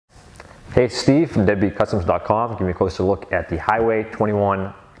Hey, it's Steve from DeadbeatCustoms.com. Give me a closer look at the Highway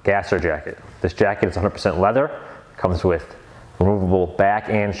 21 gasser jacket. This jacket is 100% leather. It comes with removable back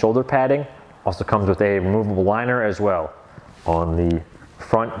and shoulder padding. Also comes with a removable liner as well. On the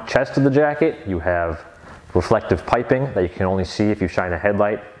front chest of the jacket, you have reflective piping that you can only see if you shine a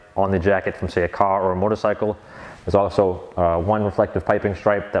headlight on the jacket from, say, a car or a motorcycle. There's also one reflective piping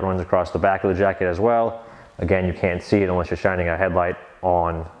stripe that runs across the back of the jacket as well. Again, you can't see it unless you're shining a headlight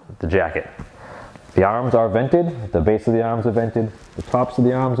on the jacket. The arms are vented, the base of the arms are vented, the tops of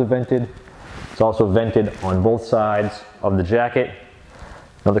the arms are vented. It's also vented on both sides of the jacket.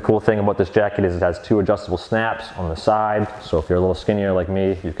 Another cool thing about this jacket is it has two adjustable snaps on the side, so if you're a little skinnier like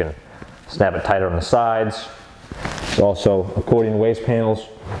me, you can snap it tighter on the sides. There's also accordion waist panels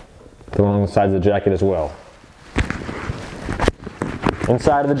along the sides of the jacket as well.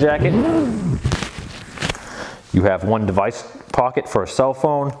 Inside of the jacket, you have one device pocket for a cell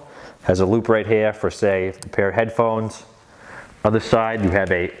phone, has a loop right here for, say, a pair of headphones. Other side, you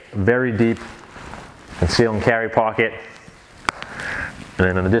have a very deep conceal and carry pocket, and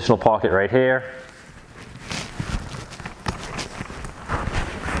then an additional pocket right here.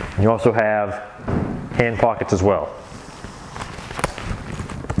 And you also have hand pockets as well.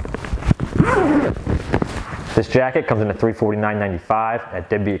 This jacket comes in at $349.95 at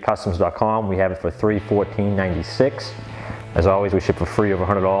DeadbeatCustoms.com. We have it for $314.96. As always, we ship for free over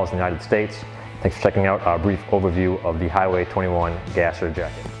 $100 in the United States. Thanks for checking out our brief overview of the Highway 21 gasser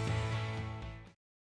jacket.